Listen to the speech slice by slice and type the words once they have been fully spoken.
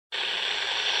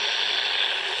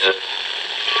Empire.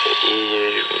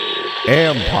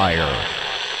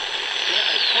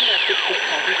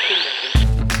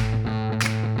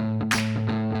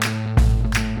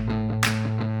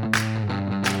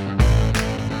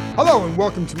 Hello and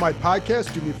welcome to my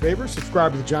podcast. Do me a favor,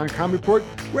 subscribe to the John Com Report.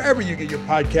 Wherever you get your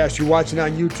podcast, you're watching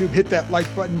on YouTube, hit that like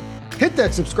button, hit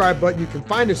that subscribe button. You can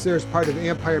find us there as part of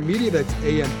Empire Media. That's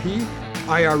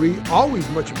AMPIRE. Always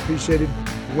much appreciated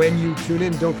when you tune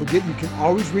in. Don't forget, you can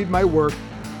always read my work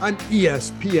on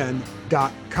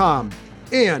ESPN.com.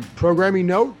 And programming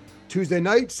note, Tuesday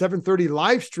night, 7:30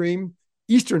 live stream,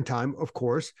 Eastern time, of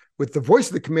course, with the voice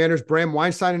of the Commanders, Bram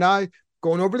Weinstein and I,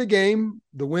 going over the game,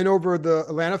 the win over the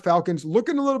Atlanta Falcons,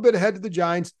 looking a little bit ahead to the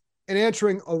Giants, and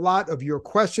answering a lot of your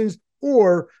questions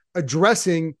or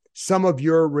addressing some of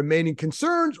your remaining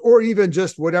concerns or even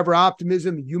just whatever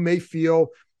optimism you may feel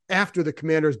after the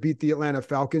Commanders beat the Atlanta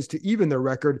Falcons to even their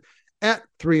record at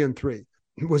 3-3.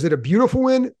 Was it a beautiful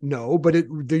win? No, but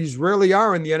these rarely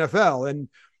are in the NFL. And,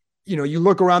 you know, you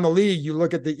look around the league, you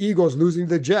look at the Eagles losing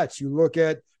to the Jets, you look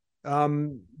at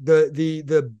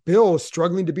the Bills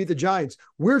struggling to beat the Giants.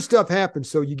 Weird stuff happens.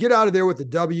 So you get out of there with the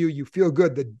W, you feel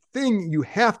good. The thing you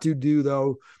have to do,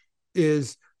 though,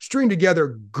 is string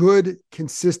together good,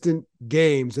 consistent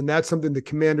games. And that's something the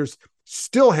Commanders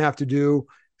still have to do.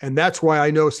 And that's why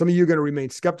I know some of you are going to remain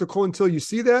skeptical until you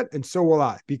see that. And so will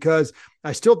I, because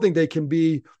I still think they can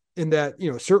be in that,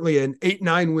 you know, certainly an 8 or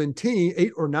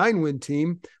 9 win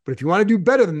team. But if you want to do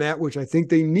better than that, which I think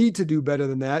they need to do better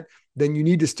than that, then you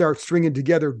need to start stringing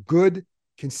together good,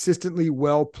 consistently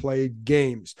well-played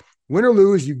games. Win or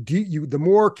lose, the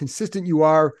more consistent you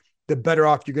are, the better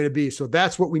off you're going to be. So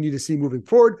that's what we need to see moving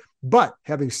forward. But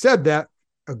having said that,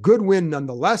 a good win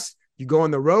nonetheless. You go on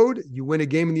the road, you win a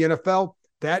game in the NFL,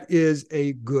 that is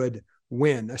a good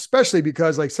win, especially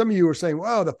because, like some of you were saying,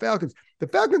 wow, the Falcons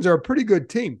are a pretty good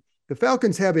team. The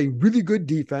Falcons have a really good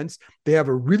defense. They have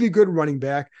a really good running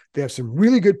back. They have some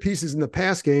really good pieces in the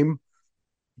pass game,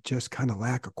 just kind of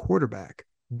lack a quarterback.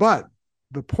 But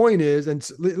the point is, and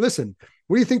listen,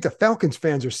 what do you think the Falcons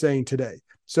fans are saying today?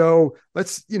 So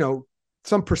let's,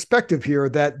 some perspective here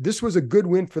that this was a good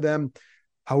win for them.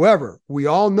 However, we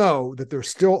all know that there's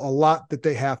still a lot that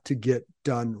they have to get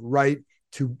done right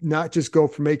to not just go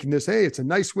from making this, hey, it's a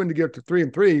nice win to get to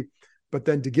 3-3, but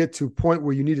then to get to a point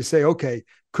where you need to say, okay,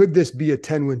 could this be a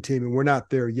 10-win team? And we're not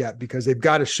there yet because they've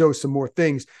got to show some more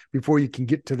things before you can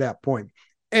get to that point.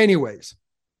 Anyways,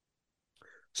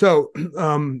 so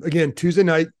again, Tuesday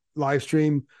night live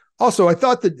stream. Also, I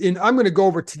thought that I'm going to go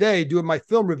over today, doing my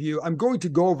film review. I'm going to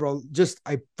go over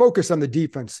I focus on the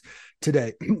defense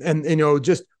today and,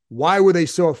 just why were they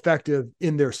so effective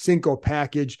in their Cinco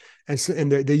package?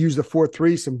 And they use the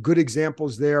 4-3, some good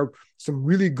examples there, some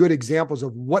really good examples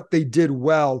of what they did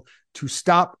well to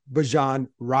stop Bijan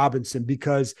Robinson,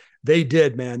 because they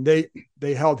did, man. They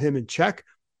held him in check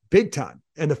big time.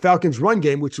 And the Falcons run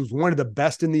game, which was one of the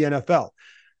best in the NFL.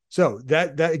 So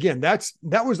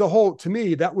that was the whole, to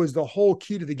me, that was the whole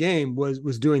key to the game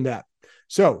was doing that.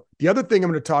 So the other thing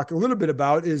I'm going to talk a little bit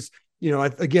about is, I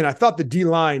thought the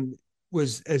D-line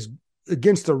was as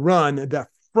against the run, that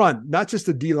front, not just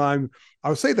the D-line. I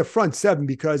would say the front seven,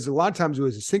 because a lot of times it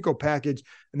was a Cinco package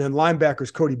and then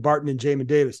linebackers, Cody Barton and Jamin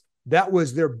Davis. That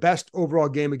was their best overall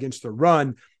game against the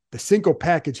run. The Cinco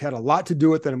package had a lot to do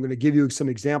with it. I'm going to give you some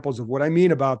examples of what I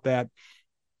mean about that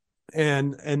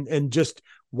and just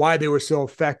why they were so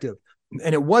effective.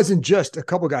 And it wasn't just a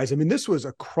couple guys. I mean, this was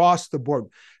across the board.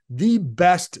 The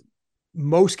best,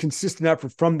 most consistent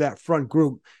effort from that front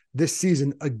group this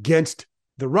season against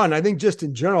the run. I think just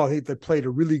in general, I think they played a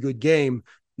really good game.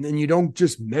 And you don't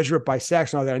just measure it by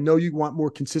sacks and all that. I know you want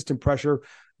more consistent pressure,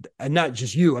 and not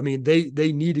just you. I mean,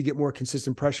 they need to get more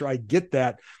consistent pressure. I get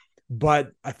that.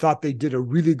 But I thought they did a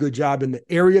really good job in the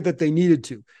area that they needed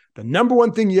to. The number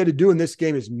one thing you had to do in this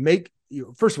game is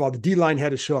first of all, the D-line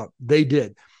had to show up. They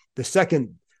did. The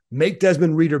second, make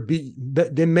Desmond Ridder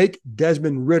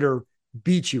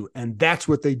beat you. And that's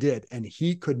what they did. And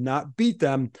he could not beat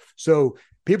them. So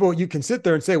people, you can sit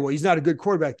there and say, well, he's not a good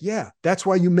quarterback. Yeah, that's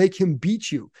why you make him beat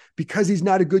you, because he's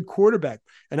not a good quarterback.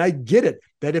 And I get it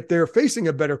that if they're facing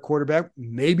a better quarterback,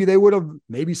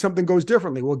 maybe something goes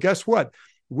differently. Well, guess what?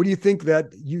 What do you think that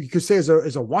you could say as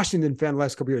a Washington fan the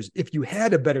last couple of years, if you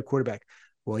had a better quarterback?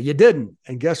 Well, you didn't.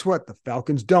 And guess what? The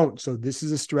Falcons don't. So this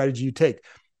is a strategy you take.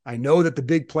 I know that the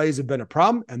big plays have been a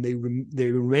problem and they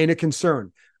remain a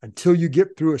concern until you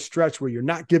get through a stretch where you're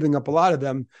not giving up a lot of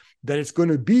them. Then it's going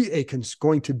to be a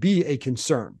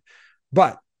concern.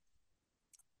 But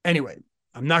anyway,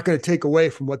 I'm not going to take away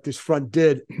from what this front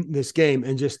did in this game,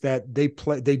 and just that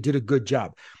they did a good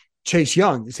job. Chase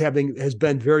Young has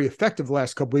been very effective the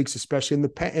last couple of weeks, especially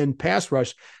in pass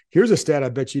rush. Here's a stat I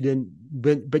bet you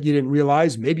didn't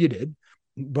realize. Maybe you did,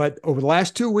 but over the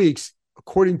last 2 weeks,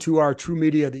 according to our True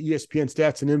Media, the ESPN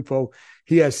stats and info,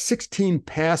 he has 16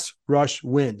 pass rush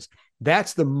wins.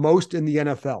 That's the most in the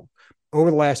NFL over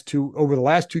the last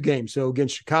two games. So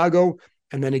against Chicago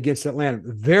and then against Atlanta,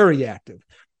 very active.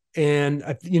 And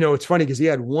it's funny because he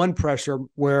had one pressure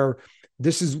where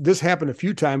this happened a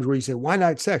few times where you say, why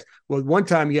not sacks? Well, one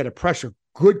time he had a pressure,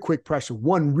 good quick pressure,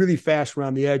 one really fast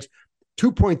around the edge,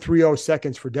 2.30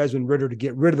 seconds for Desmond Ridder to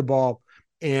get rid of the ball.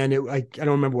 And I don't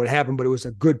remember what happened, but it was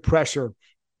a good pressure.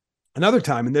 Another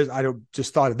time, and I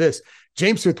just thought of this,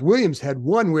 James Smith-Williams had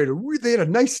one where they had a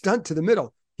nice stunt to the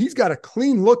middle. He's got a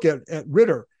clean look at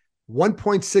Ridder.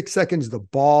 1.6 seconds, the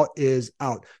ball is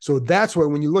out. So that's why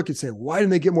when you look and say, why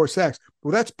didn't they get more sacks?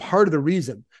 Well, that's part of the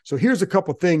reason. So here's a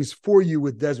couple things for you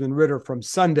with Desmond Ridder from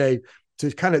Sunday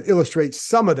to kind of illustrate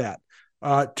some of that.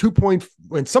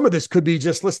 And some of this could be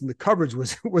just, listen, the coverage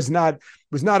was not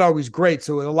always great.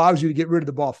 So it allows you to get rid of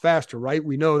the ball faster, right?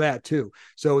 We know that too.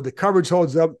 So the coverage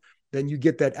holds up. Then you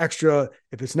get that extra,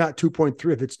 if it's not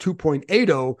 2.3, if it's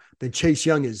 2.80, then Chase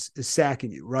Young is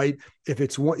sacking you, right? If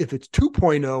it's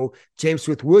 2.0, James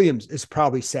Smith-Williams is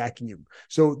probably sacking you.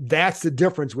 So that's the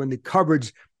difference when the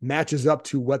coverage matches up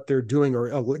to what they're doing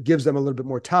or gives them a little bit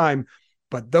more time.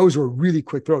 But those were really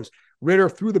quick throws. Ridder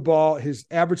threw the ball. His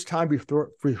average time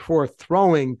before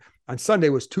throwing on Sunday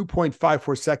was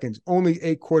 2.54 seconds. Only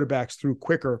 8 quarterbacks threw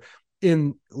quicker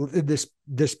in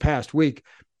this past week.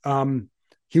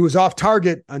 He was off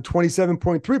target on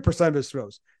 27.3% of his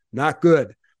throws. Not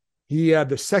good. He had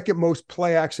the second most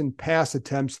play action pass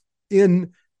attempts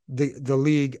in the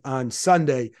league on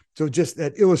Sunday. So just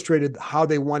that illustrated how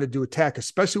they wanted to attack,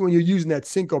 especially when you're using that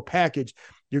Cinco package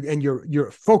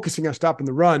you're focusing on stopping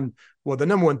the run. Well, the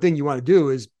number one thing you want to do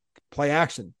is play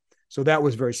action. So that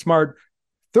was very smart.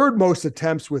 Third most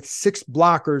attempts with 6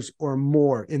 blockers or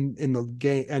more in the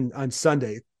game and on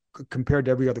Sunday compared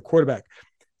to every other quarterback.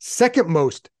 Second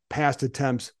most pass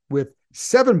attempts with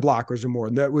 7 blockers or more,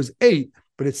 and that was 8.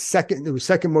 But it was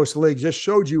second most in the league. Just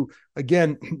showed you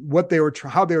again how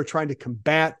they were trying to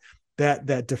combat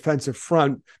that defensive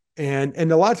front, and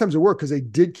a lot of times it worked because they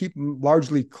did keep them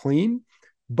largely clean.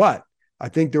 But I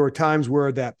think there were times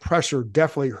where that pressure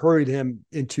definitely hurried him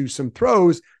into some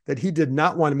throws that he did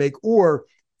not want to make, or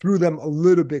threw them a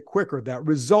little bit quicker. That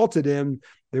resulted in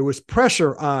there was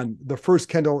pressure on the first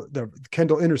Kendall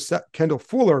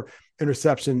Fuller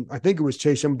interception. I think it was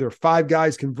Chase Young. There were 5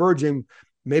 guys converging.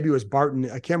 Maybe it was Barton.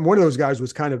 One of those guys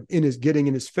was kind of getting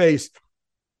in his face,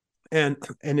 and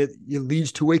it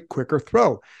leads to a quicker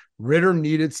throw. Ridder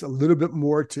needed a little bit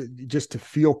more to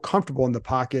feel comfortable in the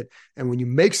pocket. And when you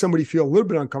make somebody feel a little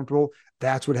bit uncomfortable,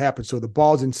 that's what happens. So the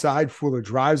ball's inside. Fuller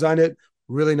drives on it.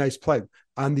 Really nice play.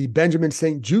 On the Benjamin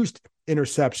St. Juste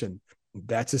interception,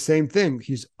 that's the same thing.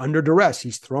 He's under duress.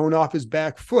 He's thrown off his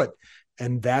back foot.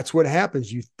 And that's what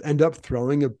happens. You end up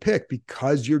throwing a pick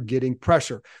because you're getting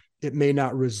pressure. It may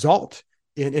not result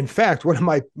in fact, one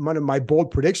of my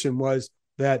bold prediction was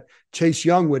that Chase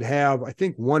Young would have, I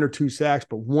think, 1 or 2 sacks,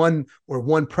 but one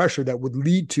pressure that would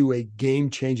lead to a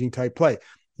game-changing type play.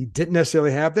 He didn't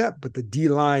necessarily have that, but the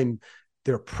D-line,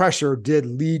 their pressure did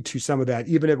lead to some of that,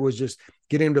 even if it was just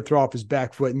getting him to throw off his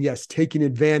back foot. And yes, taking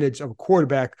advantage of a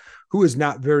quarterback who is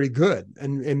not very good.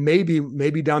 And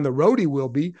maybe down the road he will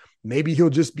be. Maybe he'll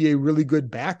just be a really good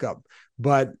backup.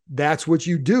 But that's what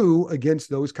you do against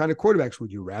those kind of quarterbacks.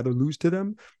 Would you rather lose to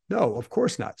them? No, of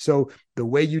course not. So the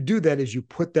way you do that is you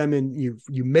put them in,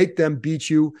 you make them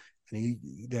beat you.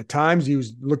 And at times he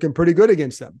was looking pretty good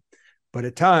against them, but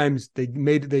at times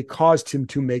they caused him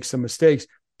to make some mistakes.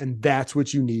 And that's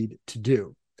what you need to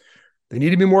do. They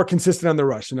need to be more consistent on the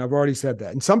rush. And I've already said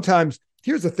that. And sometimes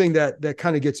here's the thing that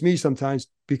kind of gets me sometimes,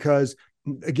 because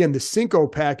again, the Cinco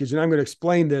package, and I'm going to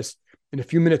explain this in a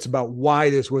few minutes about why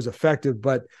this was effective,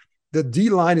 but the D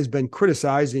line has been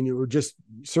criticized, and you were just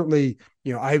certainly,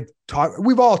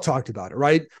 we've all talked about it,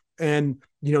 right? And,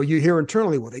 you hear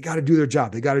internally, well, they got to do their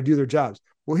job. They got to do their jobs.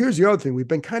 Well, here's the other thing. We've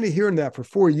been kind of hearing that for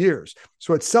 4 years.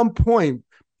 So at some point,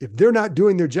 if they're not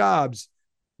doing their jobs,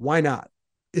 why not?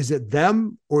 Is it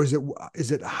them, or is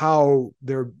it how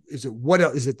is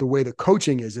it the way the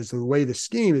coaching is? Is it the way the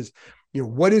scheme is?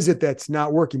 What is it that's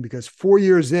not working? Because 4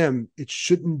 years in, it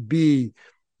shouldn't be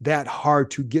that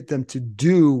hard to get them to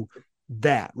do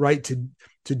that, right?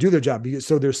 To do their job.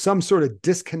 So there's some sort of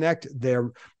disconnect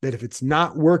there that if it's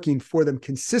not working for them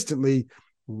consistently,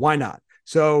 why not?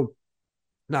 So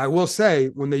now I will say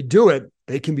when they do it,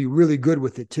 they can be really good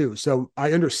with it too. So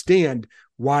I understand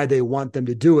why they want them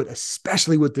to do it,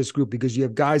 especially with this group, because you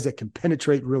have guys that can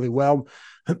penetrate really well.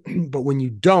 But when you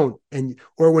don't,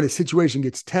 or when a situation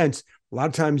gets tense, a lot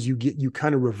of times you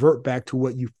kind of revert back to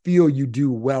what you feel you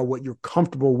do well, what you're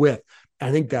comfortable with.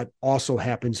 I think that also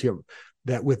happens here,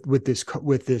 that with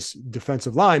this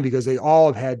defensive line, because they all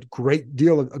have had a great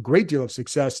deal of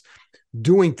success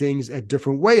doing things a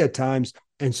different way at times.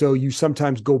 And so you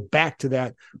sometimes go back to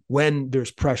that when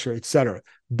there's pressure, et cetera.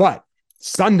 But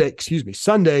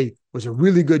Sunday was a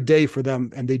really good day for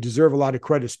them, and they deserve a lot of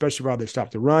credit, especially for how they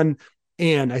stopped the run.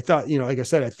 And I thought, like I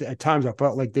said, at times I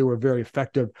felt like they were very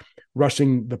effective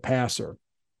rushing the passer.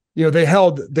 They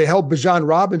held Bijan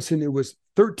Robinson. It was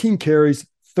 13 carries,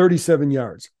 37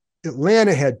 yards.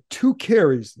 Atlanta had 2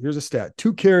 carries. Here's a stat: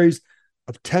 2 carries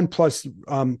of 10 plus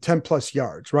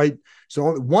yards, right?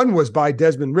 So one was by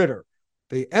Desmond Ridder.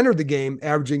 They entered the game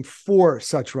averaging 4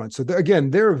 such runs. So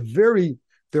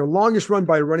their longest run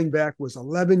by a running back was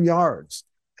 11 yards.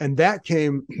 And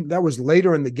that was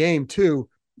later in the game too,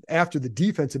 after the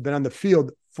defense had been on the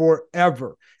field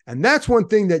forever. And that's one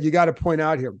thing that you got to point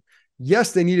out here.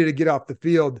 Yes, they needed to get off the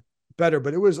field better,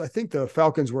 but I think the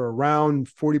Falcons were around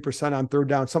 40% on third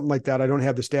down, something like that. I don't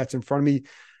have the stats in front of me,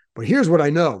 but here's what I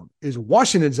know is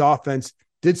Washington's offense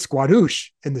did squadoosh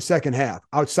in the second half,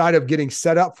 outside of getting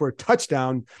set up for a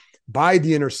touchdown by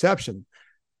the interception.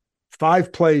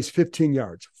 5 plays, 15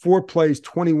 yards, 4 plays,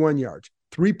 21 yards,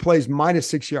 3 plays,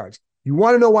 -6 yards. You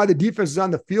want to know why the defense is on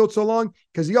the field so long?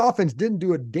 Because the offense didn't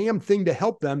do a damn thing to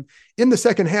help them in the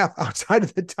second half outside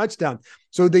of the touchdown.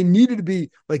 So they needed to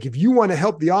be like, if you want to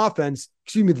help the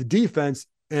defense,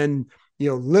 and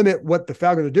limit what the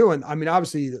Falcons are doing. I mean,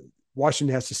 obviously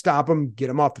Washington has to stop them, get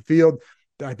them off the field.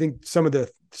 I think some of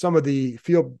the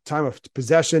field time of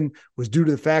possession was due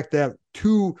to the fact that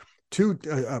two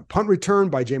punt return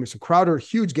by Jamison Crowder,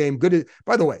 huge game. Good.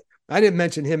 By the way, I didn't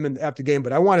mention him after the game,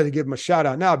 but I wanted to give him a shout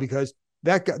out now because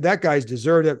that guy's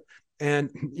deserved it. And,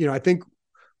 I think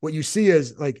what you see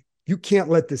is like, you can't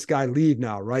let this guy leave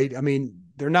now, right? I mean,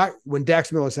 when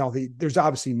Dax Miller's healthy, there's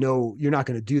obviously you're not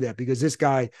going to do that because this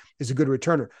guy is a good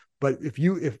returner. But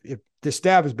if the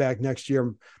staff is back next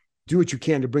year, do what you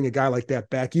can to bring a guy like that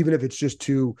back, even if it's just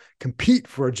to compete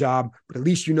for a job. But at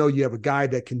least you have a guy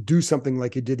that can do something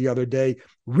like he did the other day.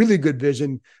 Really good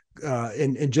vision,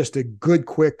 and just a good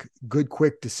quick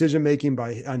decision making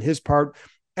on his part.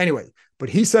 Anyway, but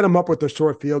he set him up with the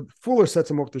short field. Fuller sets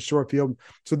him up with the short field,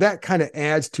 so that kind of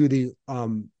adds to the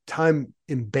time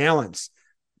imbalance.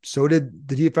 So did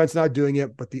the defense not doing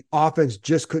it, but the offense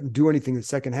just couldn't do anything in the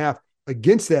second half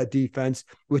against that defense,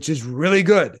 which is really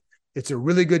good. It's a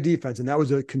really good defense, and that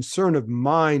was a concern of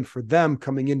mine for them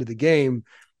coming into the game.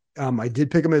 I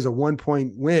did pick them as a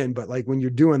 1-point win, but like when you're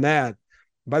doing that,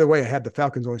 by the way, I had the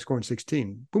Falcons only scoring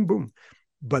 16. Boom, boom.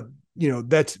 But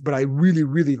but I really,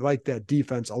 really like that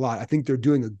defense a lot. I think they're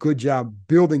doing a good job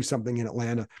building something in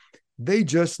Atlanta. They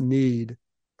just need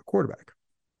a quarterback,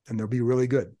 and they'll be really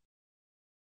good.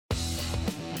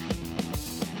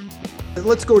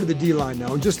 Let's go to the D-line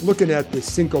now, and just looking at the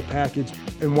Cinco package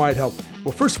and why it helped.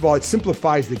 Well, first of all, it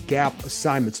simplifies the gap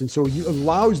assignments, and so it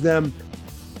allows the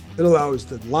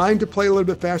line to play a little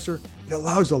bit faster. It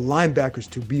allows the linebackers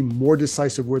to be more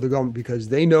decisive where they're going because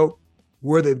they know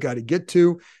where they've got to get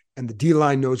to, and the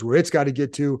D-line knows where it's got to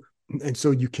get to. And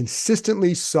so you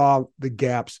consistently saw the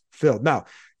gaps filled. Now,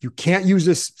 you can't use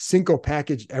this Cinco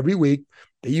package every week.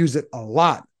 They use it a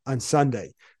lot on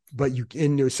Sunday, but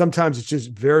sometimes it's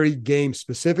just very game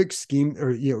specific scheme,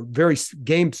 or very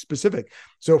game specific.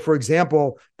 So for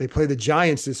example, they play the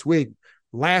Giants this week.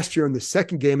 Last year in the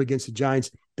second game against the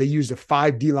Giants, they used a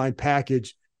 5 D-line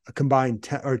package combined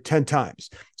 10 times.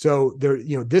 So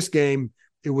this game,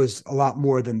 it was a lot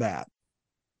more than that.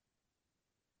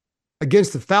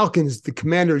 Against the Falcons, the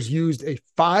Commanders used a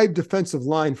 5 defensive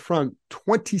line front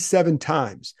 27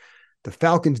 times. The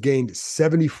Falcons gained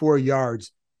 74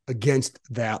 yards against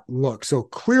that look. So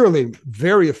clearly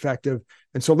very effective.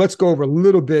 And so let's go over a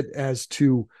little bit as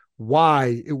to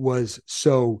why it was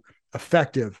so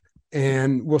effective.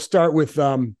 And we'll start with,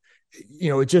 it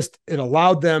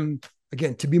allowed them,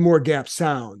 again, to be more gap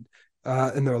sound.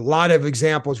 And there are a lot of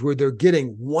examples where they're getting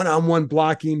one-on-one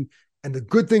blocking. And the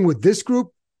good thing with this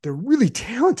group, they're really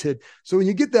talented. So when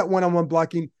you get that one-on-one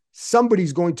blocking,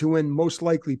 somebody's going to win, most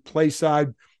likely play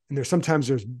side. And sometimes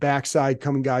there's backside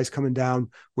guys coming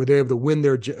down where they're able to win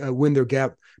their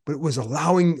gap. But it was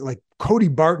allowing, like Cody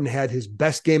Barton had his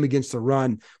best game against the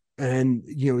run. And,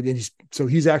 so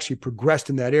he's actually progressed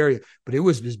in that area, but it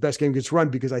was his best game against run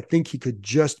because I think he could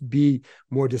just be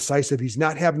more decisive. He's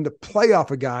not having to play off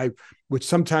a guy, which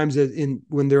sometimes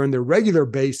when they're in their regular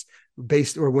base,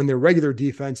 based, or when they're regular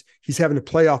defense, he's having to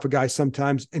play off a guy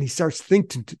sometimes, and he starts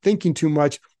thinking too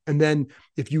much. And then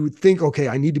if you think, okay,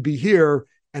 I need to be here,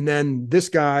 and then this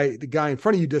guy, the guy in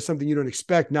front of you, does something you don't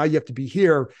expect, now you have to be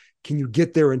here. Can you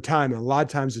get there in time? And a lot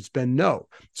of times it's been no.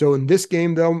 So in this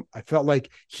game, though, I felt like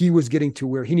he was getting to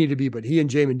where he needed to be, but he and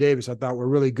Jamin Davis, I thought, were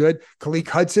really good. Khaleke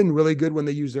Hudson, really good when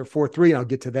they use their 4-3, and I'll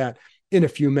get to that in a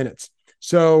few minutes.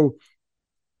 So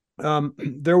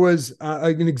there was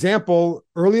an example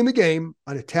early in the game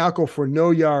on a tackle for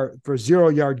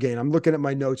 0-yard gain. I'm looking at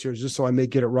my notes here just so I may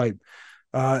get it right.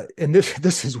 And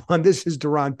this is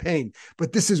Daron Payne,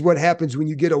 but this is what happens when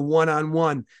you get a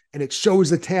one-on-one and it shows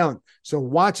the talent. So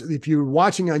watch, if you're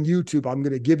watching on YouTube, I'm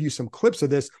going to give you some clips of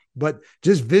this, but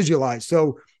just visualize.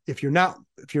 So if you're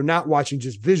not watching,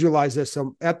 just visualize this.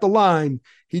 So at the line,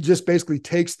 he just basically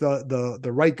takes the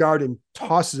right guard and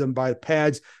tosses him by the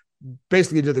pads,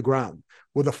 basically to the ground.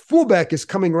 Well, the fullback is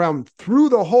coming around through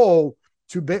the hole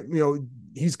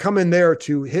he's coming there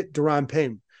to hit Daron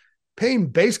Payne. Payne,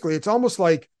 basically, it's almost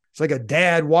like a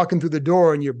dad walking through the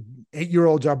door and your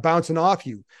 8-year-olds are bouncing off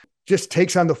you. Just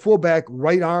takes on the fullback,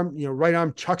 right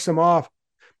arm chucks him off,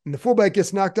 and the fullback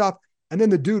gets knocked off, and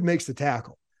then the dude makes the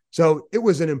tackle. So it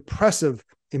was an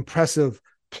impressive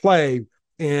play,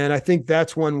 and I think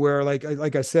that's one where,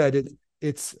 like I said,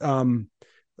 it's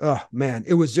oh man,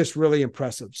 it was just really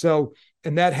impressive. So,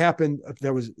 and that happened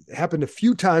a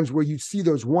few times where you see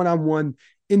those one-on-one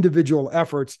individual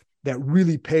efforts that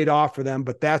really paid off for them.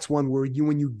 But that's one where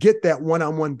when you get that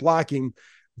one-on-one blocking,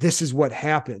 this is what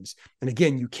happens. And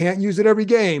again, you can't use it every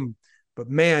game, but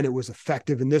man, it was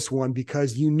effective in this one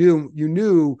because you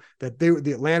knew that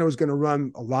the Atlanta was going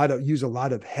to use a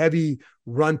lot of heavy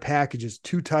run packages,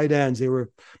 2 tight ends. They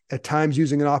were at times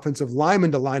using an offensive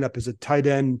lineman to line up as a tight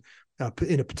end,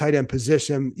 in a tight end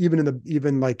position,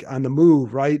 even like on the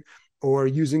move, right? Or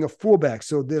using a fullback.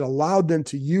 So that allowed them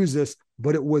to use this,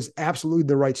 but it was absolutely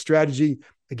the right strategy.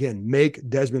 Again, make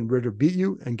Desmond Ridder beat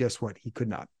you. And guess what? He could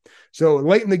not. So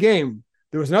late in the game,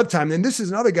 there was another time, and this is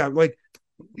another guy, like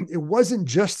it wasn't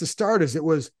just the starters. It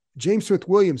was James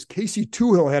Smith-Williams. Casey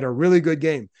Toohill had a really good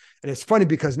game. And it's funny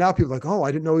because now people are like, oh,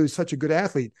 I didn't know he was such a good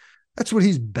athlete. That's what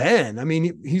he's been. I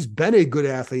mean, he's been a good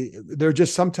athlete. There are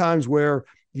just some times where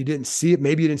you didn't see it.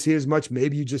 Maybe you didn't see it as much.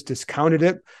 Maybe you just discounted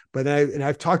it. But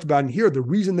I've talked about it here. The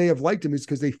reason they have liked him is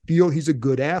because they feel he's a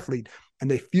good athlete. And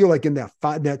they feel like in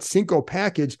that Cinco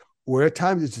package, where at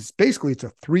times it's a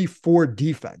 3-4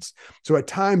 defense. So at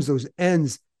times those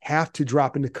ends have to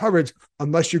drop into coverage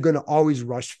unless you're going to always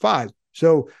rush 5.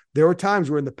 So there were times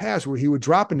where in the past where he would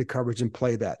drop into coverage and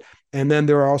play that. And then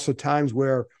there are also times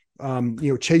where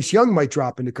Chase Young might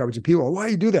drop into coverage, and people are, why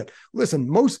do you do that? Listen,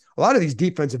 a lot of these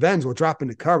defensive ends will drop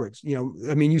into coverage.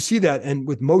 You see that, and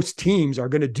with most teams are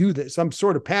going to do that, some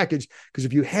sort of package, because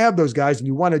if you have those guys and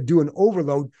you want to do an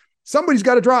overload, somebody's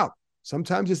got to drop.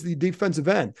 Sometimes it's the defensive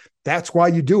end. That's why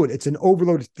you do it. It's an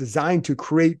overload. It's designed to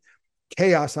create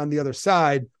chaos on the other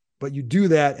side, but you do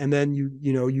that, and then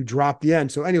you drop the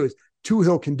end. So anyways,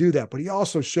 Toohill can do that, but he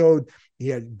also showed he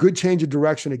had good change of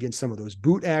direction against some of those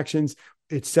boot actions,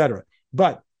 etc.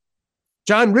 But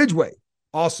John Ridgeway,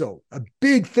 also a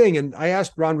big thing. And I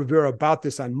asked Ron Rivera about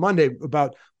this on Monday,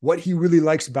 about what he really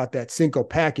likes about that Cinco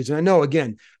package. And I know,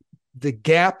 again, the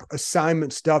gap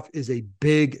assignment stuff is a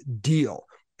big deal.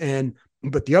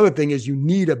 But the other thing is you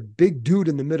need a big dude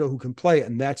in the middle who can play,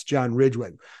 and that's John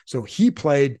Ridgeway. So he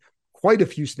played quite a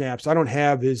few snaps. I don't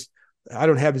have his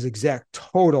exact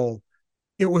total.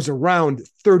 It was around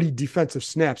 30 defensive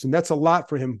snaps, and that's a lot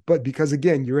for him. But because,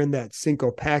 again, you're in that Cinco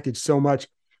package so much,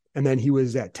 and then he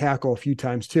was at tackle a few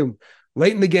times too.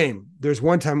 Late in the game, there's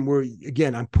one time where,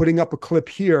 again, I'm putting up a clip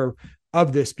here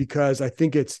of this because I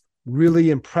think it's really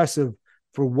impressive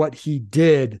for what he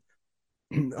did,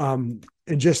 and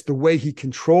just the way he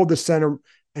controlled the center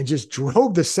and just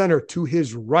drove the center to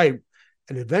his right.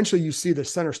 And eventually you see the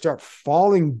center start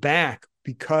falling back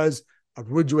because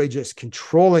of Ridgeway just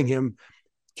controlling him,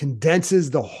 condenses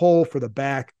the hole for the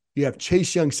back. You have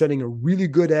Chase Young setting a really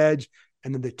good edge,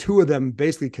 and then the two of them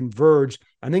basically converge.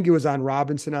 I think it was on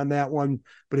Robinson on that one,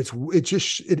 but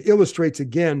it illustrates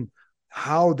again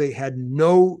how they had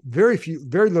very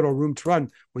little room to run.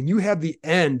 When you have the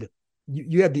end,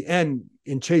 you have the end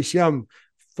in Chase Young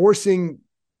forcing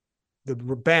the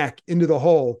back into the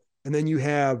hole, and then you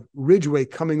have Ridgeway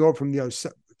coming over from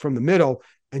the middle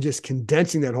and just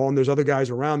condensing that hole. And there's other guys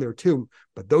around there too,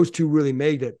 but those two really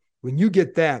made it. When you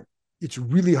get that, it's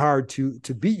really hard to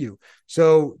beat you.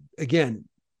 So again,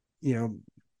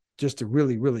 just a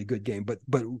really, really good game. But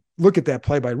look at that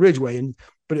play by Ridgeway.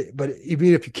 But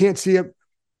even if you can't see it,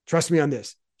 trust me on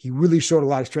this. he really showed a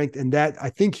lot of strength. And that I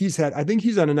think he's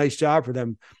done a nice job for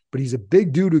them, but he's a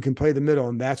big dude who can play the middle.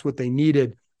 And that's what they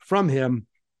needed from him.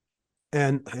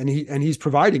 And he's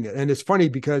providing it. And it's funny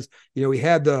because, he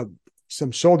had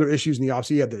some shoulder issues in the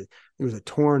offseason. It was a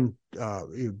torn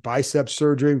bicep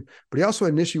surgery, but he also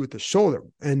had an issue with the shoulder.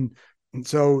 And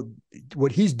so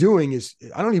what he's doing is,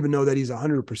 I don't even know that he's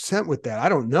 100% with that. I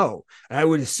don't know. And I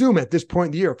would assume at this point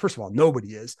in the year, first of all, nobody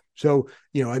is. So,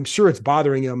 I'm sure it's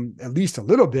bothering him at least a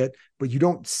little bit, but you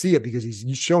don't see it because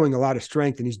he's showing a lot of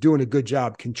strength and he's doing a good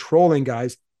job controlling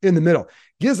guys in the middle,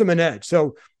 gives them an edge.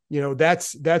 So,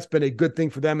 that's been a good thing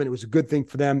for them. And it was a good thing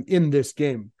for them in this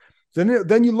game.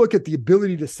 Then you look at the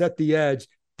ability to set the edge.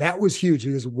 That was huge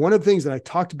because one of the things that I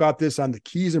talked about this on the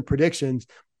keys and predictions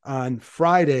on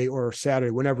Friday or Saturday,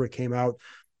 whenever it came out,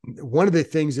 one of the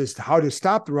things is how to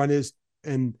stop the run is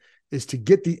to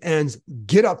get the ends,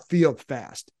 get upfield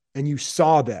fast. And you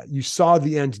saw that. You saw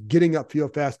the ends getting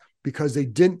upfield fast because they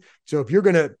didn't. So if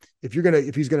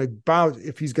he's going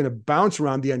to bounce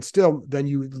around the end still, then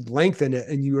you lengthen it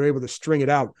and you were able to string it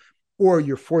out, or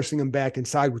you're forcing them back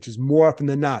inside, which is more often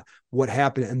than not what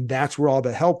happened. And that's where all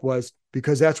the help was,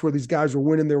 because that's where these guys were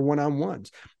winning their one-on-ones.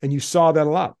 And you saw that a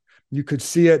lot. You could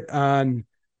see it there's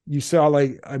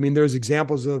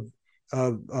examples of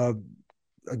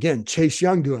again, Chase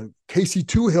Young doing it. Casey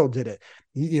Toohill did it.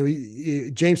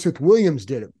 James Smith Williams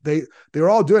did it. They were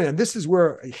all doing it. And this is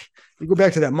where you go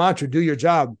back to that mantra, do your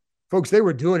job. Folks, they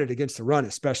were doing it against the run,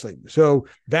 especially. So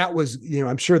that was,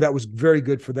 I'm sure that was very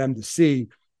good for them to see.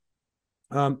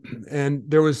 And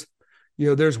there was,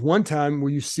 there's one time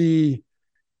where you see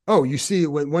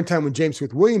one time when James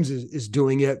Smith Williams is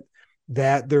doing it,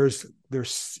 that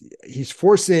he's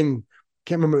forcing,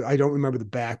 I don't remember the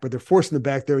back, but they're forcing the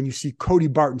back there, and you see Cody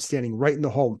Barton standing right in the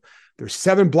hole. There's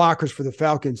 7 blockers for the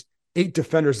Falcons, 8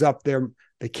 defenders up there.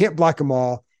 They can't block them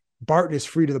all. Barton is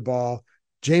free to the ball.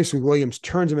 James Smith Williams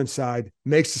turns him inside,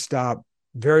 makes the stop.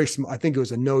 Very small. I think it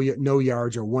was a no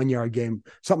yards or 1 yard game,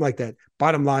 something like that.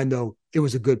 Bottom line, though, it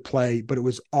was a good play, but it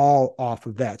was all off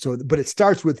of that. So, but it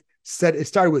started with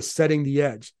setting the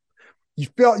edge.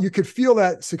 You could feel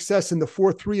that success in the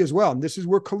 4-3 as well. And this is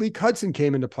where Khaleke Hudson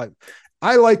came into play.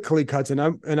 I like Khaleke Hudson.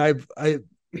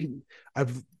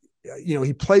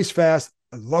 He plays fast.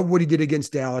 I love what he did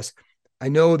against Dallas. I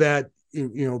know that,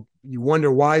 you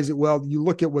wonder why is it? Well, you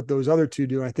look at what those other two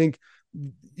do. I think,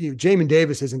 Jamin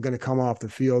Davis isn't going to come off the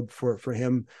field for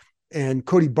him. And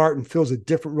Cody Barton fills a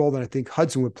different role than I think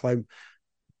Hudson would play.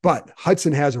 But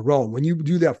Hudson has a role. When you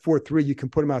do that 4-3, you can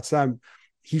put him outside.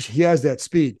 He has that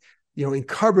speed. In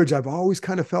coverage, I've always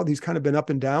kind of felt he's kind of been up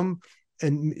and down.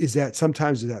 And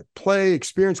sometimes is that play,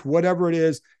 experience, whatever it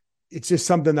is, it's just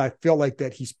something that I feel like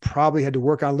that he's probably had to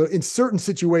work on a little in certain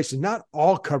situations, not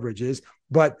all coverages,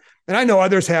 and I know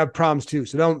others have problems too.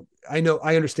 So I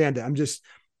understand that. I'm just,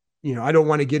 I don't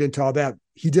want to get into all that.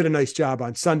 He did a nice job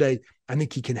on Sunday. I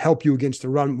think he can help you against the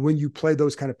run when you play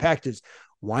those kind of packages.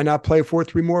 Why not play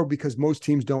 4-3 more? Because most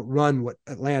teams don't run what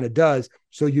Atlanta does.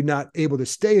 So you're not able to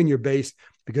stay in your base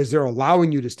because they're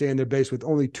allowing you to stay in their base with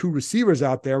only 2 receivers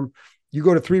out there. You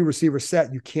go to 3 receiver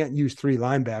set, you can't use 3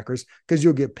 linebackers because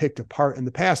you'll get picked apart in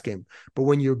the pass game. But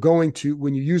when you're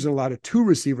using a lot of 2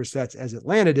 receiver sets as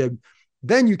Atlanta did,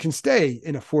 then you can stay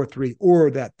in a 4-3 or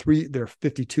their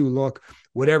 52 look,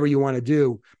 whatever you want to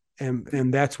do.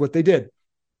 And that's what they did.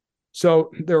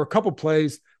 So there were a couple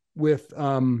plays with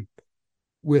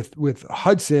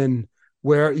Hudson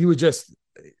where he was just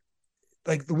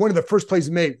like one of the first plays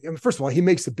he made. First of all, he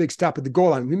makes the big stop at the goal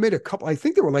line. We made a couple, I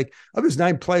think there were of his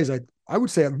 9 plays, I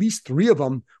would say at least 3 of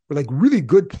them were really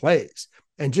good plays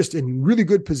and just in really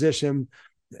good position.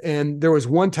 And there was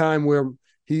one time where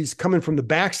he's coming from the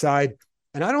backside,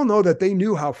 and I don't know that they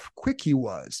knew how quick he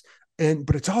was.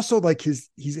 But it's also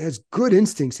he has good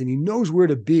instincts and he knows where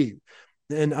to be.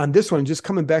 And on this one, just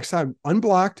coming backside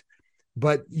unblocked,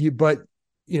 but he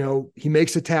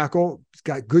makes a tackle. He's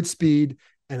got good speed.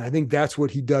 And I think that's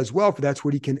what he does well. That's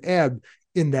what he can add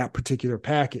in that particular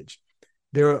package.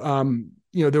 There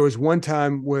was one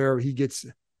time where he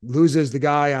loses the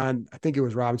guy on, I think it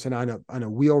was Robinson on a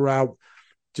wheel route,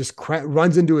 just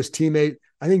runs into his teammate.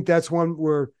 I think that's one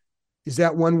where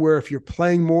if you're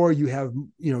playing more, you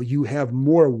have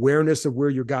more awareness of where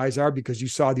your guys are because you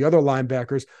saw the other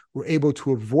linebackers were able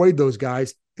to avoid those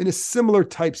guys in a similar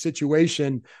type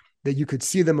situation that you could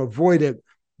see them avoid it.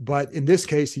 But in this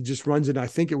case, he just runs it. I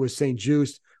think it was St.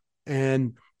 Juice.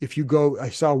 And if you go, I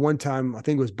saw one time, I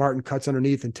think it was Barton cuts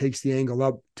underneath and takes the angle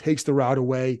up, takes the route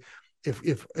away.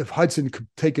 If Hudson could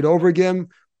take it over again,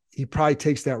 he probably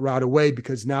takes that route away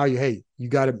because now you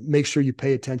got to make sure you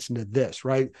pay attention to this,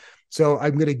 right? So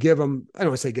I'm going to give him, I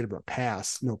don't want to say give him a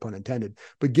pass, no pun intended,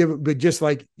 but just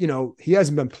like, he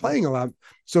hasn't been playing a lot.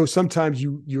 So sometimes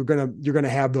you're going to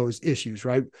have those issues,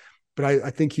 right? But I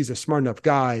think he's a smart enough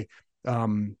guy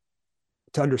to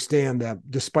understand that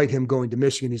despite him going to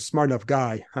Michigan, he's a smart enough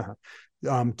guy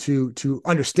to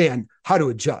understand how to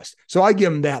adjust. So I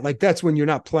give him that. Like, that's when you're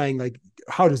not playing, like,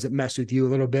 how does it mess with you a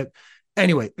little bit?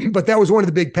 Anyway, but that was one of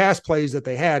the big pass plays that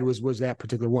they had was that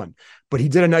particular one. But he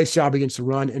did a nice job against the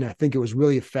run, and I think it was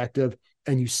really effective.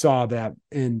 And you saw that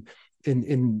in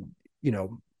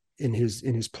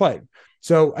his play.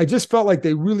 So I just felt like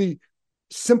they really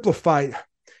simplified.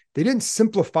 They didn't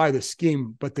simplify the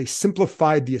scheme, but they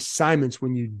simplified the assignments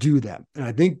when you do that. And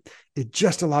I think it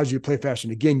just allows you to play faster.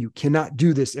 And again, you cannot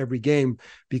do this every game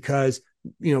because,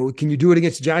 can you do it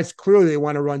against the Giants? Clearly they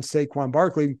want to run Saquon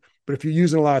Barkley, but if you're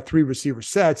using a lot of 3 receiver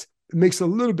sets, it makes it a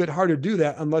little bit harder to do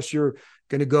that unless you're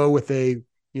going to go with a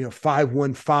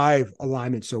 5-1-5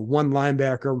 alignment. So 1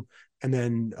 linebacker and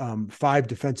then 5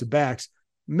 defensive backs.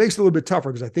 It makes it a little bit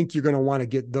tougher because I think you're going to want to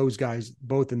get those guys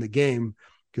both in the game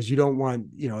because you don't want,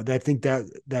 I think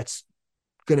that's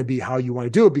going to be how you want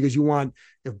to do it because you want,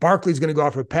 if Barkley's going to go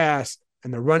off a pass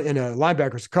and the run and a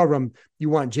linebackers to cover him, you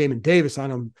want Jamin Davis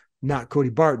on him, not Cody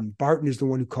Barton. Barton is the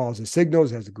one who calls the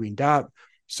signals, has a green dot.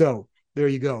 So there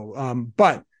you go.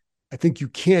 But I think you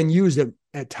can use it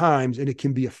at times and it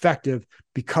can be effective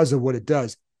because of what it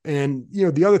does. And,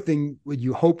 the other thing what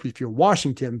you hope if you're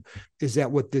Washington is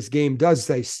that what this game does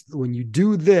say, when you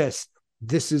do this,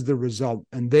 this is the result.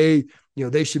 And they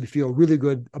should feel really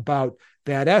good about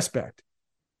that aspect.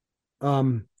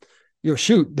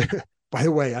 Shoot, by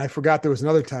the way, I forgot there was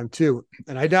another time too.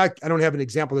 And I don't have an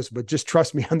example of this, but just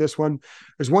trust me on this one.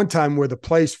 There's one time where the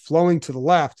play's flowing to the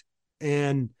left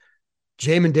and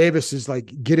Jamin Davis is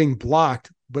like getting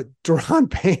blocked, but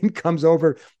Daron Payne comes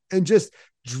over and just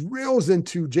drills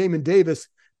into Jamin Davis.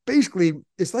 Basically,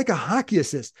 it's like a hockey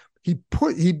assist. He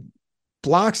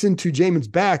blocks into Jamin's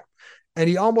back, and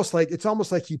it's almost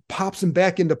like he pops him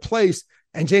back into place,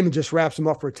 and Jamin just wraps him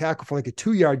up for a tackle for like a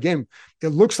 2-yard gain. It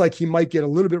looks like he might get a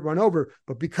little bit run over,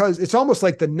 but because it's almost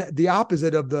like the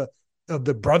opposite of the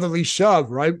brotherly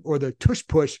shove, right? Or the tush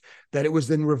push, that it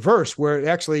was in reverse, where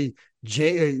actually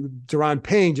Daron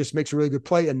Payne just makes a really good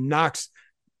play and knocks,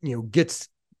 gets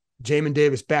Jamin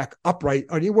Davis back upright.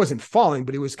 I mean, he wasn't falling,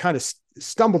 but he was kind of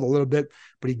stumbled a little bit,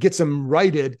 but he gets him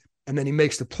righted and then he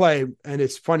makes the play. And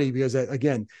it's funny because,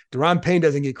 again, Daron Payne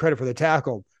doesn't get credit for the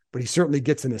tackle, but he certainly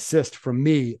gets an assist from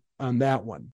me on that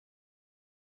one.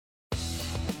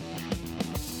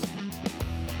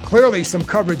 Clearly some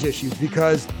coverage issues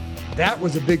because that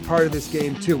was a big part of this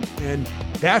game too. And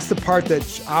that's the part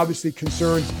that obviously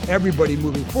concerns everybody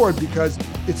moving forward because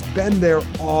it's been there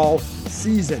all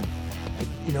season.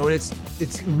 And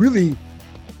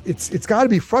it's got to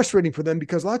be frustrating for them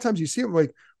because a lot of times you see them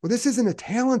like, well, this isn't a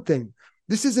talent thing.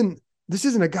 This isn't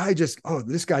a guy just,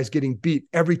 this guy's getting beat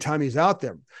every time he's out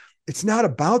there. It's not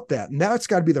about that. And that's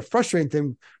got to be the frustrating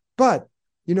thing. But,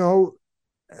 at a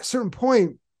certain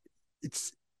point,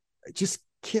 I just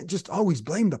can't just always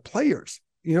blame the players.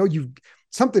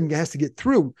 Something has to get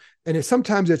through. And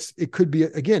sometimes it could be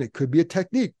a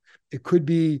technique. It could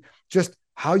be just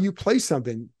how you play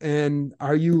something and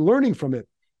are you learning from it?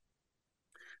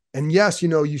 And yes,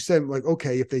 you said like,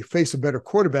 okay, if they face a better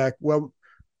quarterback, well,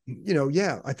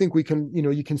 I think we can,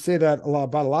 you can say that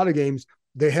about a lot of games.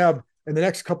 They have in the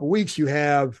next couple of weeks, you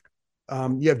have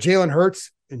Jalen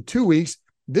Hurts in 2 weeks.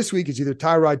 This week is either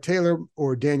Tyrod Taylor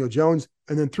or Daniel Jones.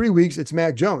 And then 3 weeks, it's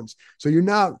Mac Jones. So you're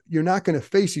not going to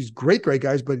face these great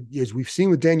guys. But as we've seen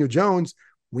with Daniel Jones,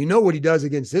 we know what he does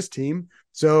against this team.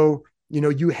 So,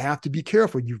 you have to be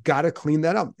careful. You've got to clean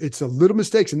that up. It's a little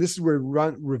mistakes. And this is where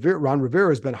Ron Rivera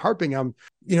has been harping on.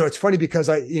 It's funny because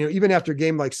even after a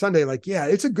game like Sunday,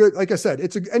 it's a good, like I said,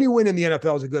 any win in the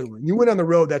NFL is a good win. You win on the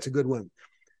road, that's a good win.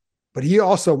 But he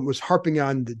also was harping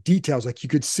on the details. Like you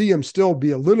could see him still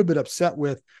be a little bit upset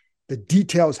with the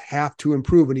details have to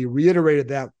improve. And he reiterated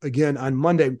that again on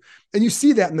Monday. And you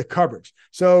see that in the coverage.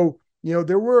 So,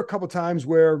 there were a couple times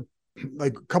where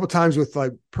with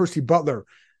like Percy Butler.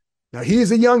 Now he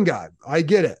is a young guy. I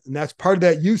get it. And that's part of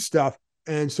that youth stuff.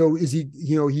 And so is he,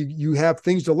 you have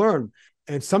things to learn.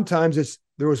 And sometimes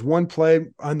there was one play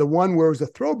on the one where it was a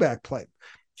throwback play.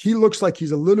 He looks like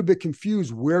he's a little bit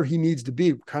confused where he needs to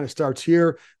be. Kind of starts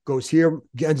here, goes here,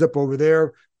 ends up over there,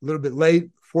 a little bit late.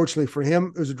 Fortunately for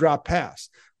him, it was a drop pass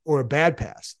or a bad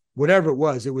pass. Whatever it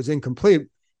was incomplete.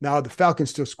 Now the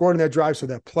Falcons still scored on that drive. So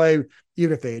that play,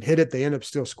 even if they had hit it, they end up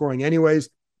still scoring anyways.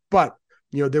 But,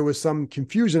 there was some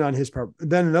confusion on his part.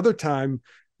 And then another time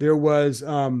there was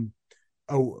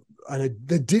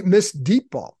missed deep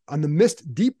ball. On the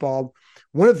missed deep ball,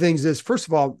 one of the things is, first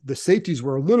of all, the safeties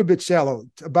were a little bit shallow,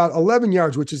 about 11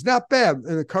 yards, which is not bad.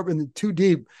 And the cover in the too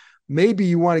deep, maybe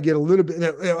you want to get a little bit.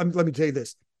 Let me tell you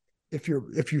this: if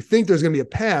you think there's going to be a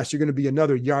pass, you're going to be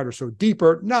another yard or so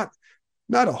deeper. Not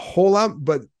a whole lot,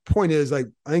 but point is, like,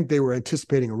 I think they were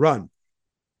anticipating a run.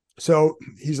 So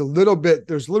there's a little bit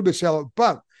shallow,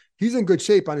 but he's in good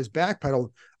shape on his back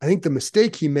pedal. I think the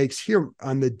mistake he makes here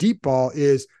on the deep ball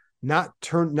is not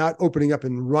opening up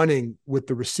and running with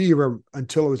the receiver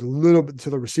until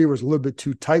the receiver was a little bit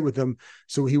too tight with him.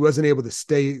 So he wasn't able to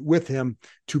stay with him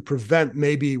to prevent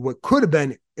maybe what could have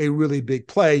been a really big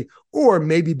play, or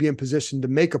maybe be in position to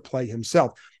make a play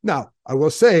himself. Now, I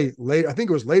will say I think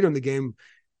it was later in the game,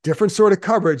 different sort of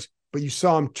coverage, but you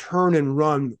saw him turn and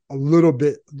run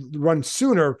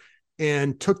sooner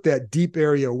and took that deep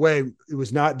area away. There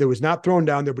was not thrown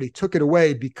down there, but he took it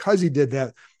away because he did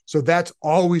that. So that's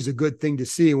always a good thing to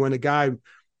see when a guy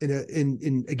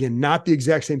in again, not the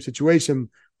exact same situation,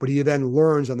 but he then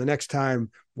learns on the next time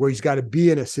where he's got to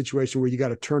be in a situation where you got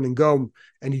to turn and go.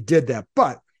 And he did that,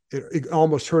 but it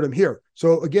almost hurt him here.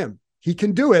 So again, he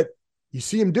can do it. You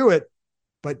see him do it,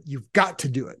 but you've got to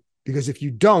do it, because if you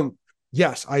don't,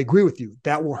 yes, I agree with you,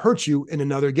 that will hurt you in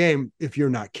another game if you're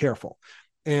not careful.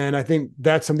 And I think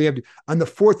that's something you have to do. On the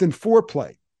 4th and 4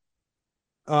 play,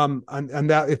 and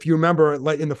that, if you remember,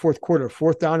 like in the fourth quarter,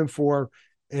 4th down and 4,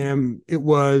 and it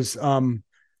was, I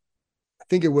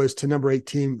think it was to number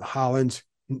 18, Hollins,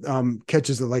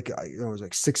 catches it it was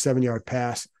like 6-7 yard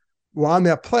pass. Well, on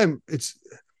that play,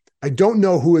 I don't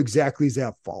know who exactly is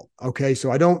at fault. Okay.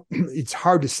 So it's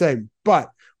hard to say, but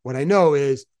what I know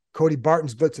is Cody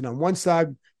Barton's blitzing on one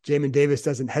side. Jamin Davis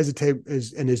doesn't hesitate,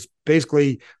 and is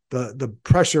basically the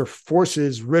pressure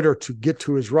forces Ritter to get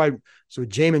to his right. So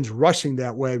Jamin's rushing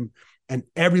that way, and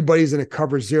everybody's in a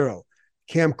cover 0.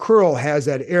 Cam Curl has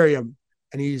that area,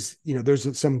 and he's,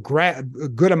 there's a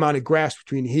good amount of grass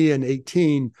between he and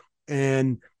 18,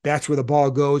 and that's where the ball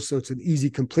goes. So it's an easy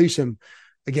completion.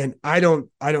 Again,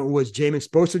 was Jamin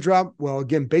supposed to drop? Well,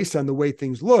 again, based on the way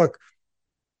things look,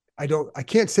 I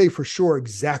can't say for sure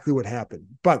exactly what happened,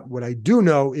 but what I do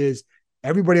know is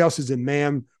everybody else is in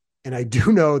man. And I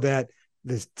do know that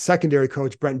the secondary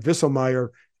coach, Brent Visselmeyer,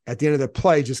 at the end of the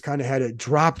play, just kind of had it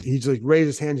dropped. He just raised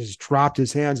his hands, just dropped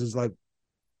his hands. It's like,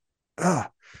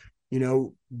 what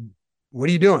are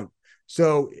you doing?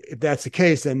 So if that's the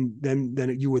case,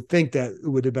 then you would think that it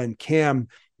would have been Cam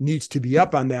needs to be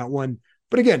up on that one.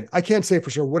 But again, I can't say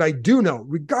for sure. What I do know,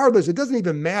 regardless, it doesn't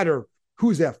even matter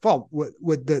who's at fault.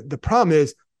 What the problem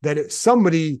is that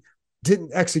somebody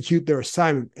didn't execute their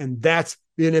assignment, and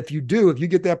if you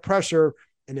get that pressure,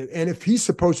 and if he's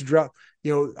supposed to drop,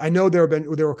 I know there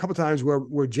were a couple times where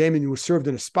Jamin was served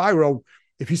in a spiral.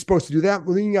 If he's supposed to do that,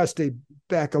 well, then you got to stay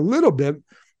back a little bit.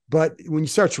 But when you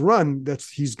start to run,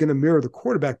 he's going to mirror the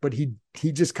quarterback. But he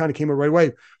just kind of came up right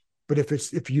away. But if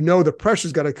the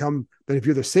pressure's got to come, then if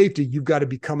you're the safety, you've got to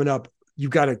be coming up.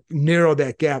 You've got to narrow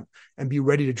that gap and be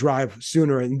ready to drive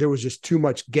sooner. And there was just too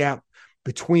much gap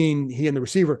between he and the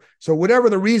receiver. So whatever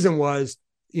the reason was,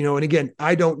 and again,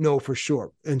 I don't know for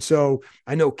sure. And so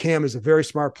I know Cam is a very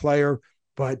smart player,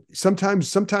 but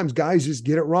sometimes guys just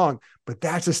get it wrong. But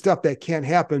that's the stuff that can't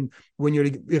happen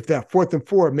if that 4th and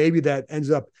 4, maybe that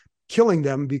ends up killing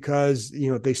them because,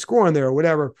 if they score in there or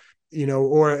whatever,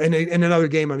 or in another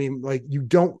game, I mean, like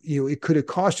it could have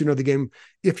cost you another game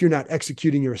if you're not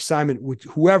executing your assignment with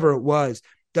whoever it was.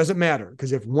 Doesn't matter,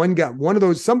 because if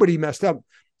somebody messed up.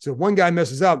 So if one guy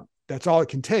messes up, that's all it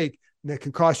can take. And that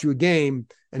can cost you a game,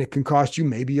 and it can cost you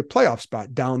maybe a playoff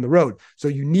spot down the road. So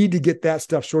you need to get that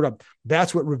stuff sorted up.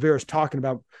 That's what Rivera's talking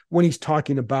about when he's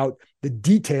talking about the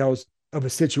details of a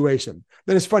situation.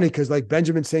 Then it's funny because, like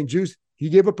Benjamin St-Juste, he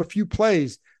gave up a few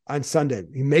plays on Sunday.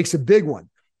 He makes a big one.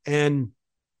 And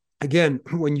again,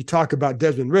 when you talk about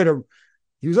Desmond Ritter,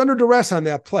 he was under duress on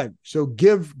that play. So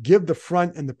give the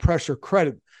front and the pressure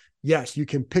credit. Yes, you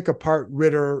can pick apart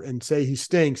Ritter and say he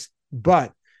stinks,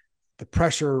 but the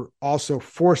pressure also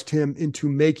forced him into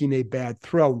making a bad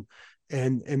throw,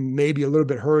 and maybe a little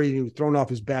bit hurried. He was thrown off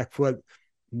his back foot.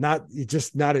 Not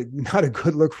a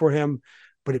good look for him,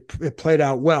 but it played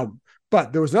out well.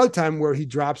 But there was another time where he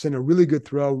drops in a really good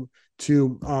throw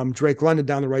to Drake London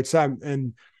down the right side,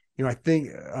 and I think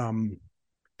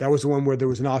that was the one where there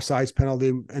was an offsides penalty,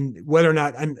 and whether or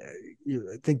not, I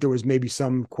think there was maybe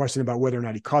some question about whether or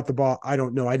not he caught the ball. I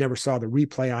don't know. I never saw the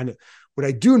replay on it. What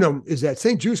I do know is that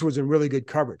St-Juste was in really good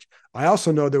coverage. I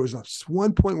also know there was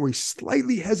one point where he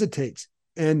slightly hesitates.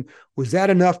 And was that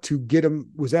enough to get him?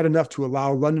 Was that enough to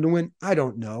allow London to win? I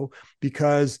don't know,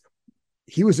 because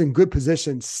he was in good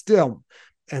position still.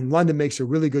 And London makes a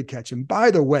really good catch. And by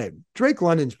the way, Drake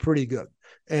London's pretty good.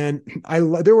 And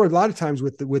there were a lot of times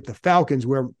with the Falcons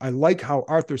where I like how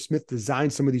Arthur Smith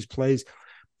designed some of these plays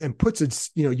and puts it,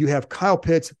 you have Kyle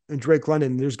Pitts and Drake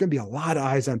London. And there's going to be a lot of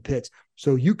eyes on Pitts.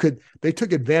 So they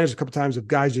took advantage a couple of times of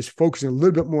guys just focusing a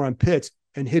little bit more on Pitts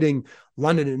and hitting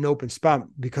London in an open spot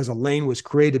because a lane was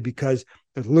created because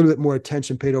there's a little bit more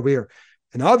attention paid over here.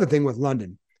 And the other thing with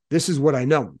London, this is what I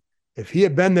know. If he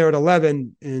had been there at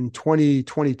 11 in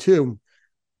 2022,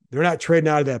 they're not trading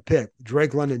out of that pick.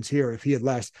 Drake London's here if he had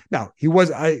last. Now,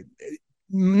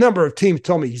 number of teams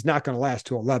told me he's not going to last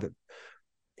to 11.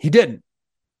 He didn't.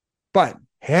 But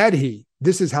had he,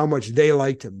 this is how much they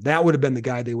liked him. That would have been the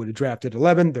guy they would have drafted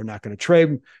 11. They're not going to trade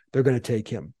him. They're going to take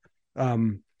him.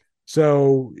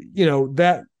 So,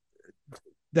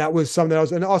 that was something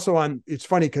else. And also it's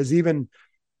funny because even,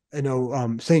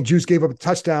 St. Juice gave up a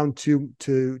touchdown to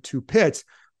Pitts.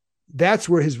 That's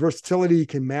where his versatility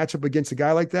can match up against a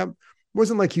guy like that. It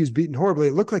wasn't like he was beaten horribly.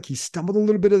 It looked like he stumbled a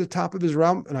little bit at the top of his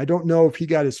route. And I don't know if he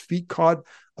got his feet caught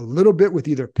a little bit with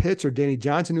either Pitts or Danny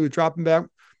Johnson, who was dropping back.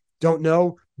 Don't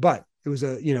know, but it was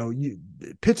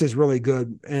Pitts is really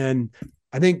good. And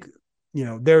I think,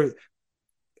 the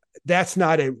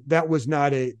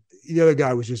other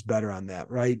guy was just better on that.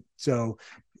 Right. So,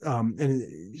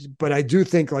 but I do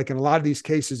think like in a lot of these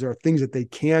cases, there are things that they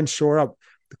can shore up.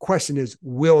 The question is,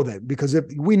 will they? Because if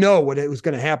we know what it was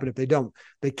going to happen if they don't,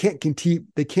 they can't continue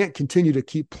to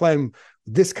keep playing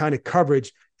this kind of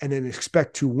coverage and then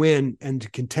expect to win and to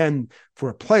contend for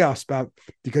a playoff spot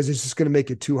because it's just going to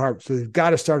make it too hard. So they've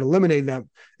got to start eliminating that.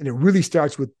 And it really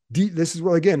starts with, this is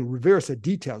where, again, Rivera said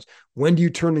details. When do you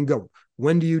turn and go?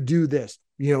 When do you do this?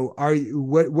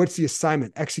 What's the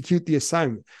assignment? Execute the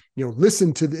assignment.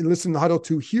 Listen to the huddle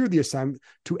to hear the assignment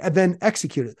to then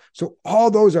execute it. So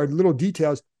all those are little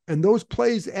details, and those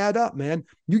plays add up, man.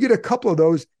 You get a couple of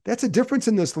those, that's a difference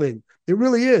in this league. It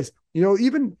really is.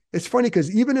 Even it's funny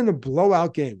because even in a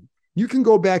blowout game, you can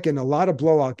go back in a lot of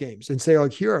blowout games and say,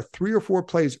 like, here are 3 or 4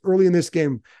 plays early in this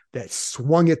game that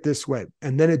swung it this way,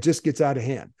 and then it just gets out of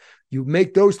hand. You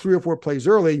make those 3 or 4 plays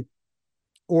early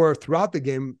or throughout the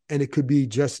game, and it could be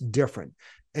just different.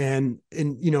 And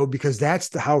because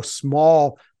that's how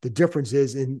small the difference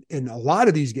is in a lot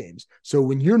of these games. So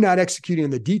when you're not executing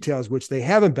the details, which they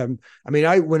haven't been,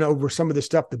 I went over some of the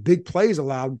stuff, the big plays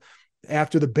allowed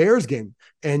after the Bears game,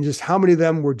 and just how many of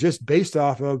them were just based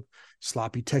off of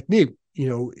sloppy technique.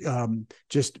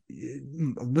 Just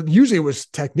usually it was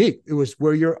technique. It was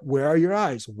where are your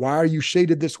eyes? Why are you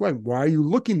shaded this way? Why are you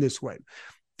looking this way?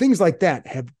 Things like that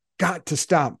have got to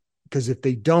stop, because if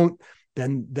they don't,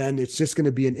 then it's just going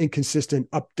to be an inconsistent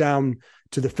up down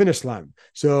to the finish line.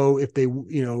 So if they,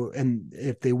 and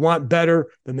if they want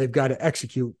better, then they've got to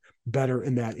execute better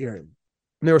in that area. And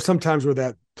there were some times where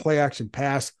that play action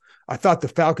pass, I thought the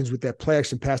Falcons with that play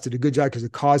action pass did a good job because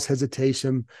it caused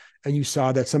hesitation. And you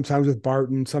saw that sometimes with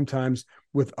Barton, sometimes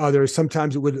with others,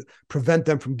 sometimes it would prevent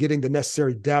them from getting the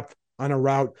necessary depth on a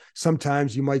route.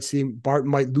 Sometimes you might see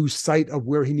Barton might lose sight of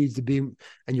where he needs to be,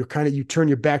 and you turn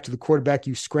your back to the quarterback,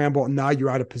 you scramble, and now you're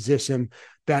out of position.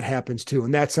 That happens too.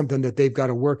 And that's something that they've got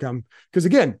to work on. Because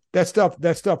again, that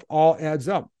stuff all adds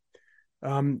up.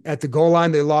 At the goal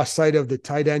line, they lost sight of the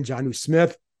tight end, Jonnu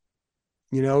Smith.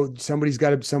 Someone's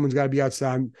got to be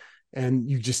outside, and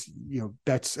you just,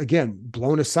 that's again,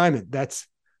 blown assignment.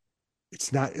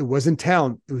 It wasn't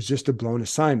talent. It was just a blown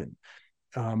assignment.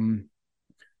 Then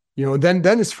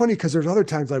it's funny because there's other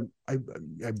times I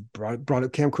brought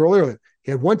up Cam Curl earlier.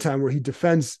 He had one time where he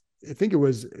defends, I think it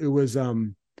was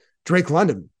Drake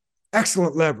London.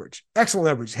 Excellent leverage,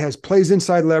 has plays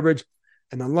inside leverage.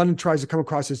 And then London tries to come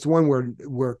across. It's the one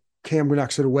where Cam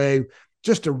knocks it away.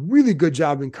 Just a really good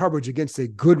job in coverage against a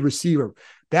good receiver.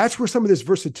 That's where some of this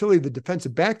versatility of the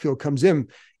defensive backfield comes in.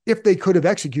 If they could have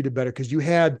executed better, because you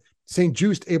had St.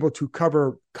 Juice able to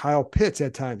cover Kyle Pitts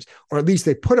at times, or at least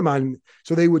they put him on,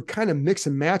 so they would kind of mix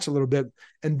and match a little bit.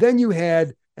 And then you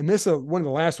had, and this is one of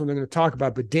the last ones I'm going to talk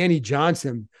about, but Danny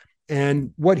Johnson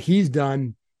and what he's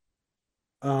done,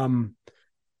 playing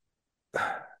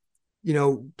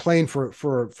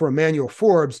for Emmanuel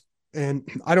Forbes. And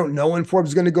I don't know when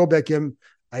Forbes is going to go back in.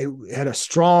 I had a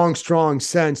strong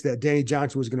sense that Danny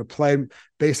Johnson was going to play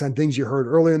based on things you heard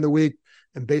earlier in the week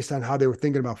and based on how they were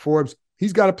thinking about Forbes.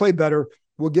 He's got to play better.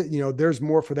 We'll get, there's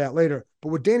more for that later. But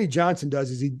what Danny Johnson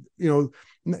does is he,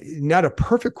 not a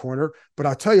perfect corner, but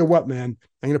I'll tell you what, man,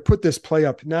 I'm going to put this play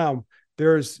up now.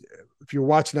 If you're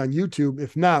watching on YouTube,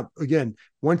 if not, again,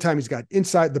 one time he's got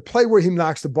inside the play where he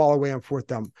knocks the ball away on 4th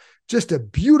down. Just a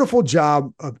beautiful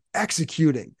job of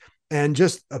executing. and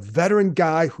just a veteran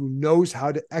guy who knows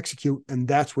how to execute. And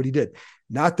that's what he did.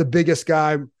 Not the biggest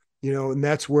guy, and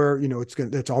that's where,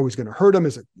 that's always going to hurt him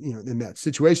in that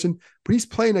situation, but he's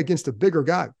playing against a bigger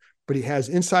guy, but he has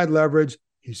inside leverage.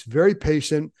 He's very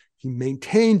patient. He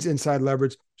maintains inside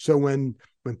leverage. So when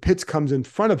Pitts comes in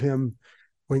front of him,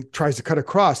 when he tries to cut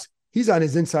across, he's on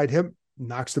his inside hip,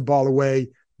 knocks the ball away.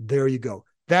 There you go.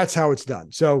 That's how it's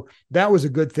done. So that was a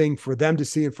good thing for them to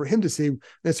see and for him to see. And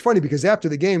it's funny because after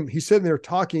the game, he's sitting there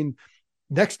talking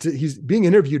he's being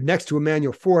interviewed next to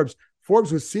Emmanuel Forbes.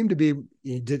 Forbes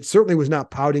certainly was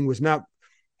not pouting, was not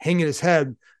hanging his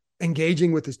head,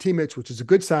 engaging with his teammates, which is a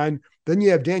good sign. Then you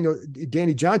have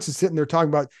Danny Johnson sitting there talking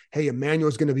about, hey,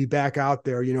 Emmanuel's going to be back out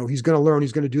there. He's going to learn,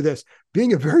 he's going to do this.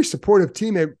 Being a very supportive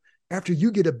teammate after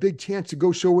you get a big chance to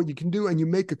go show what you can do and you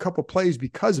make a couple plays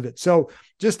because of it. So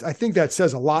I think that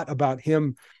says a lot about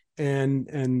him.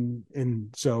 And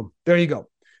so there you go.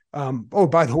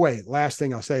 By the way, last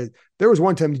thing I'll say, there was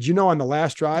one time, did you know on the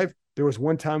last drive, there was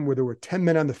one time where there were 10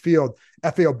 men on the field.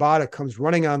 F.A. Obata comes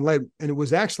running on late. And it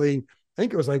was actually, I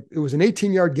think it was an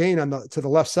 18-yard gain to the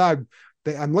left side.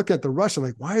 I'm looking at the rush. I'm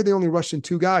like, why are they only rushing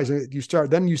two guys? And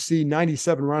then you see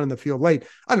 97 running the field late.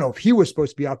 I don't know if he was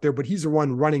supposed to be out there, but he's the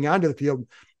one running onto the field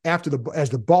as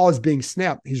the ball is being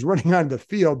snapped. He's running onto the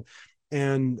field.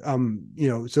 And,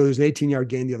 so there's an 18-yard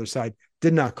gain the other side.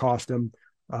 Did not cost him.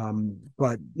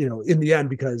 But in the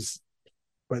end,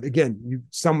 but again,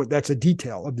 that's a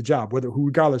detail of the job,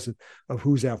 regardless of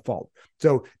who's at fault.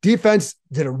 So defense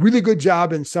did a really good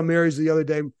job in some areas the other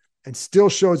day, and still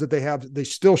shows that they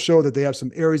still show that they have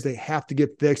some areas they have to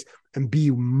get fixed and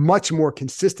be much more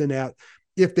consistent at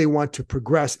if they want to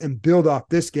progress and build off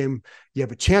this game. You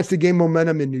have a chance to gain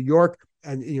momentum in New York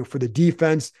and, for the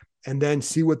defense, and then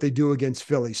see what they do against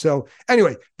Philly. So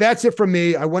anyway, that's it from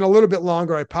me. I went a little bit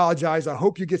longer. I apologize. I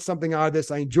hope you get something out of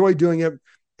this. I enjoy doing it.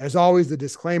 As always, the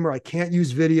disclaimer, I can't use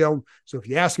video. So if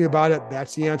you ask me about it,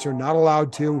 that's the answer. Not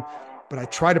allowed to, but I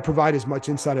try to provide as much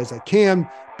insight as I can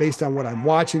based on what I'm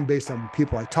watching, based on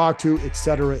people I talk to, et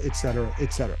cetera, et cetera,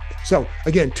 et cetera. So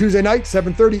again, Tuesday night,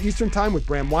 7:30 Eastern time with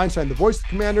Bram Weinstein, the voice of the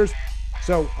Commanders.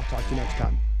 So I'll talk to you next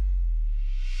time.